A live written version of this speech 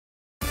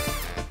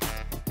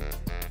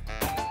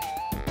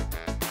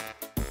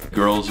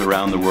girls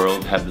around the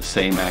world have the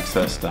same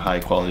access to high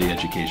quality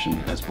education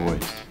as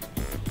boys.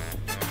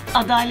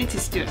 Adalet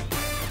istiyorum.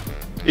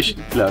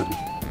 Eşitlik dilerdim.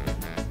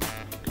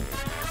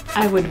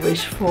 I would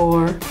wish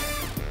for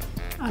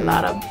a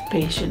lot of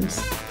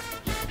patience.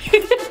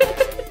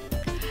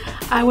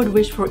 I would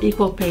wish for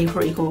equal pay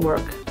for equal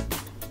work.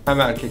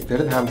 Hem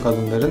erkeklerin hem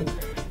kadınların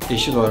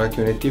eşit olarak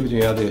yönettiği bir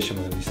dünyada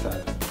yaşamalarını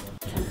isterdim.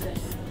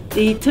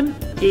 Eğitim,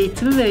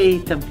 eğitim ve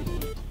eğitim.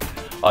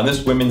 On this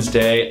Women's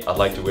Day, I'd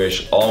like to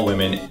wish all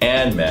women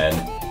and men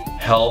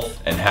health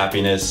and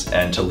happiness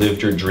and to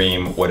live your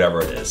dream,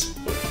 whatever it is.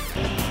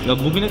 Ya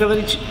bugüne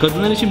kadar hiç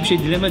kadınlar için bir şey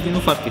dilemediğimi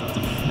fark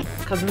ettim.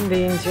 Kadın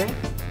deyince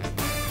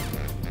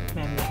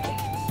memleket,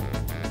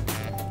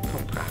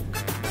 toprak,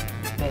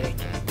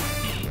 bereket.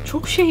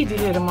 Çok şey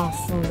dilerim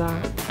aslında.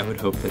 I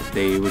would hope that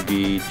they would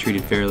be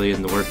treated fairly in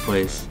the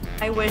workplace.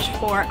 I wish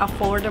for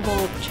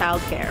affordable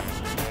childcare.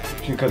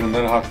 Bütün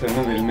kadınlara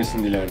haklarının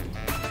verilmesini dilerdim.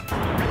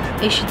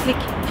 Eşitlik.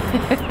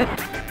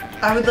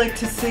 I would like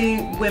to see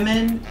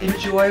women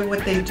enjoy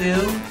what they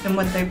do and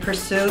what they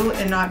pursue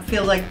and not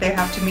feel like they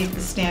have to meet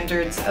the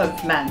standards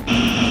of men.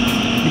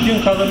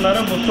 Bütün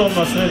kadınların mutlu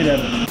olmasını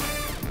dilerim.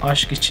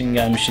 Aşk için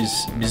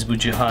gelmişiz biz bu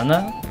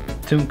cihana.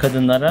 Tüm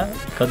kadınlara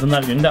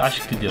Kadınlar Günü'nde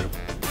aşk diliyorum.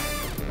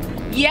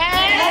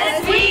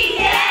 Yes, we